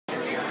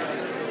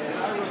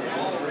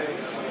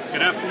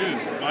Good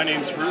afternoon. My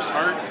name is Bruce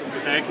Hart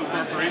with AGCO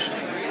Corporation.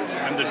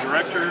 I'm the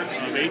Director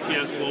of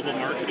ATS Global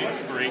Marketing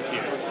for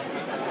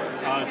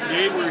ATS.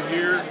 Today we're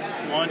here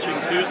launching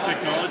Fuse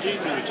Technology,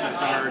 which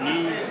is our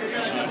new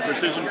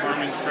precision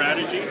farming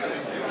strategy.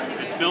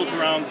 It's built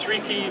around three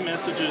key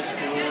messages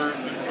for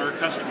our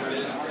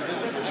customers.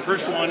 The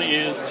first one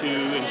is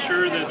to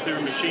ensure that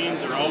their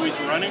machines are always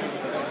running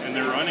and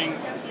they're running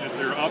at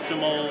their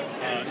optimal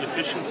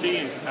efficiency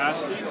and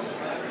capacities.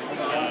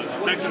 The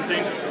second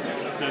thing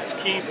that's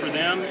key for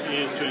them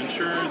is to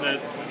ensure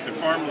that their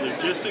farm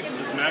logistics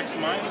is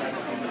maximized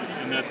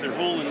and that their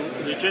whole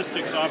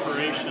logistics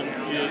operation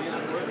is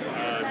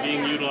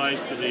being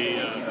utilized to the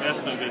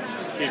best of its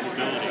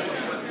capabilities.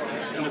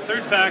 And the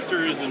third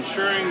factor is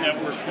ensuring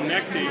that we're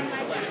connecting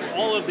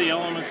all of the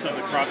elements of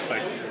the crop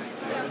cycle,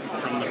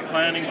 from the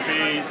planting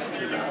phase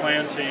to the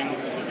planting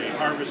to the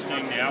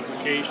harvesting, the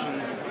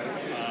application.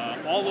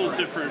 All those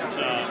different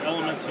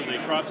elements of the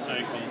crop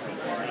cycle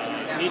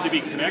need to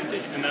be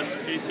connected, and that's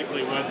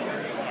basically what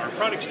our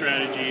product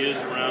strategy is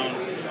around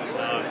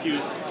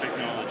Fuse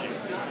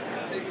Technologies.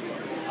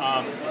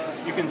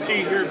 You can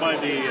see here by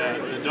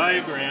the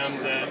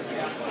diagram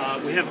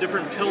that we have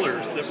different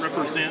pillars that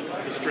represent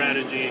the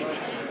strategy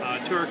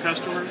to our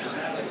customers.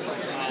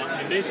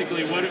 And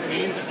basically what it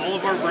means, all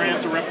of our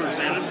brands are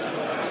represented.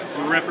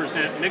 We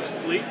represent mixed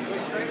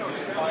fleets,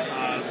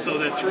 so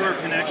that through our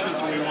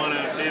connections we want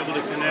to be able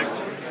to connect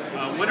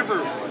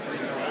whatever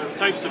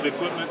types of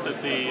equipment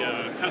that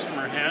the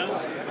customer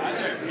has,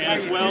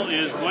 as well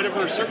as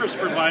whatever service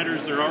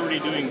providers they're already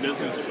doing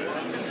business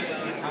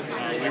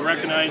with. We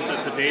recognize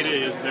that the data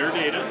is their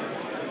data,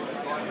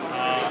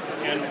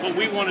 and what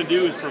we want to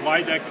do is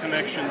provide that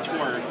connection to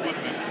our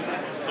equipment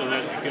so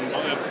that we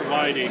can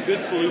provide a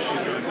good solution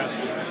for the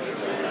customer.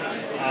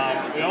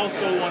 We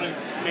also want to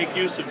make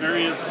use of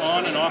various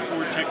on- and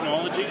off-board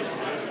technologies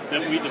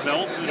that we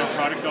develop in our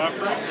product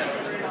offering,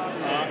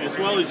 as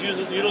well as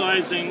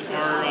utilizing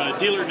our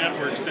dealer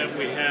networks that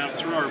we have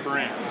through our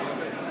brands.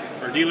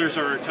 Our dealers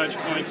are our touch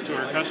points to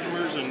our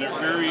customers, and they're a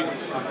very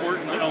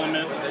important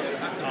element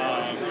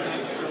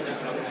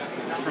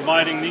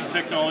providing these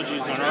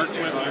technologies on our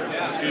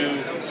equipment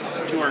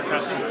to our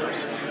customers.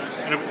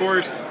 And of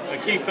course, a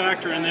key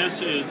factor in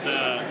this is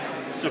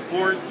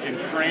support and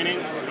training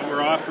that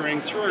we're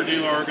offering through our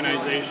dealer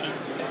organization.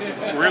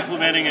 We're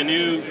implementing a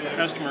new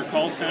customer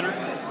call center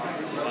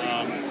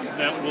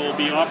that will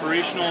be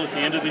operational at the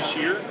end of this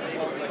year.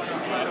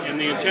 And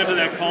the intent of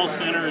that call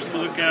center is to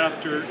look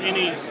after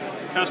any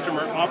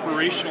customer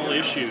operational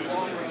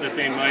issues that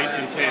they might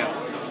entail.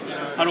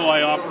 How do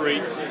I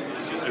operate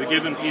a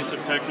given piece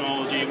of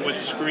technology? What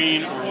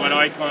screen or what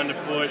icon to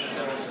push?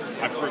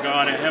 I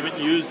forgot, I haven't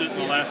used it in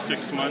the last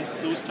 6 months.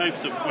 Those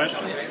types of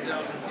questions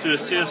to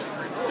assist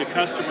the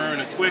customer in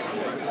a quick,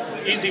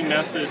 easy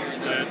method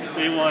that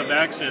they will have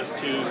access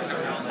to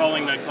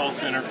calling that call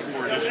center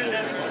for additional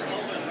support.